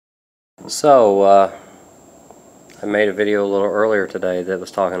So, I made a video a little earlier today that was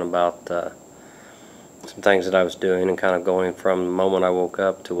talking about some things that I was doing and kind of going from the moment I woke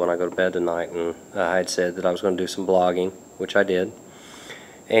up to when I go to bed tonight. And I had said that I was going to do some blogging, which I did.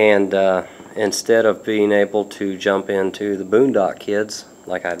 And instead of being able to jump into the Boondock Kids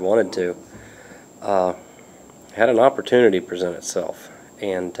like I'd wanted to, had an opportunity present itself.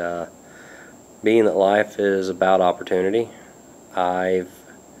 And being that life is about opportunity, I've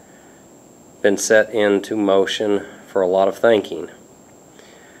been set into motion for a lot of thinking.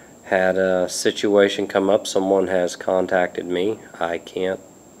 Had a situation come up, someone has contacted me. I can't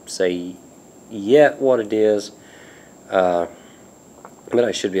say yet what it is, but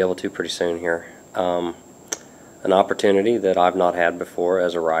I should be able to pretty soon here. An opportunity that I've not had before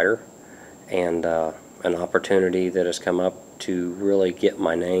as a writer, and an opportunity that has come up to really get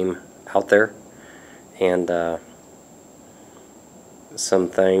my name out there, and some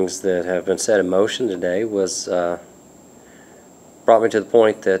things that have been set in motion today was brought me to the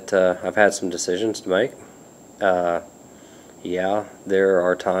point that I've had some decisions to make. Yeah, there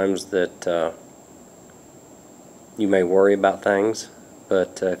are times that you may worry about things,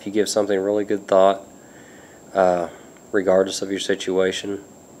 but if you give something really good thought, regardless of your situation,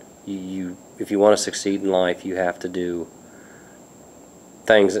 if you want to succeed in life, you have to do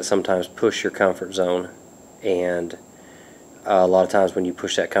things that sometimes push your comfort zone. And a lot of times when you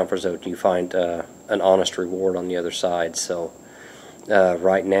push that comfort zone, you find an honest reward on the other side. So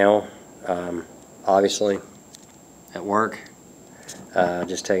right now, obviously at work,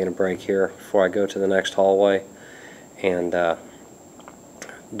 just taking a break here before I go to the next hallway, and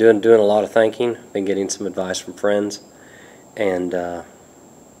doing a lot of thinking. Been getting some advice from friends, and got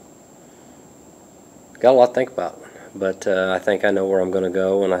a lot to think about. But I think I know where I'm going to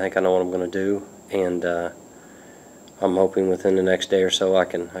go, and I think I know what I'm going to do, and I'm hoping within the next day or so I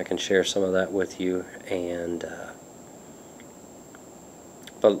can share some of that with you. And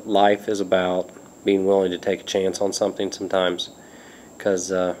but life is about being willing to take a chance on something sometimes, because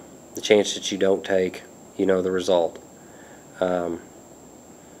the chance that you don't take, you know the result.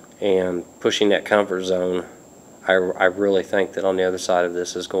 And pushing that comfort zone, I really think that on the other side of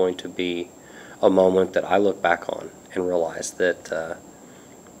this is going to be a moment that I look back on and realize that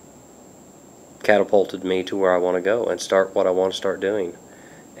catapulted me to where I want to go and start what I want to start doing.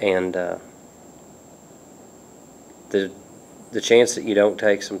 And the chance that you don't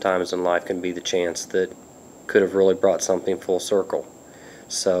take sometimes in life can be the chance that could have really brought something full circle.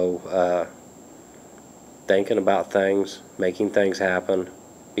 So thinking about things, making things happen,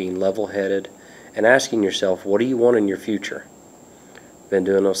 being level-headed, and asking yourself, what do you want in your future? Been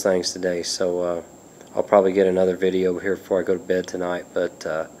doing those things today. So I'll probably get another video here before I go to bed tonight, but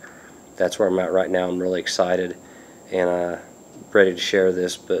that's where I'm at right now. I'm really excited and ready to share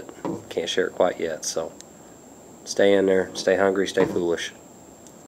this, but can't share it quite yet. So stay in there, stay hungry, stay foolish.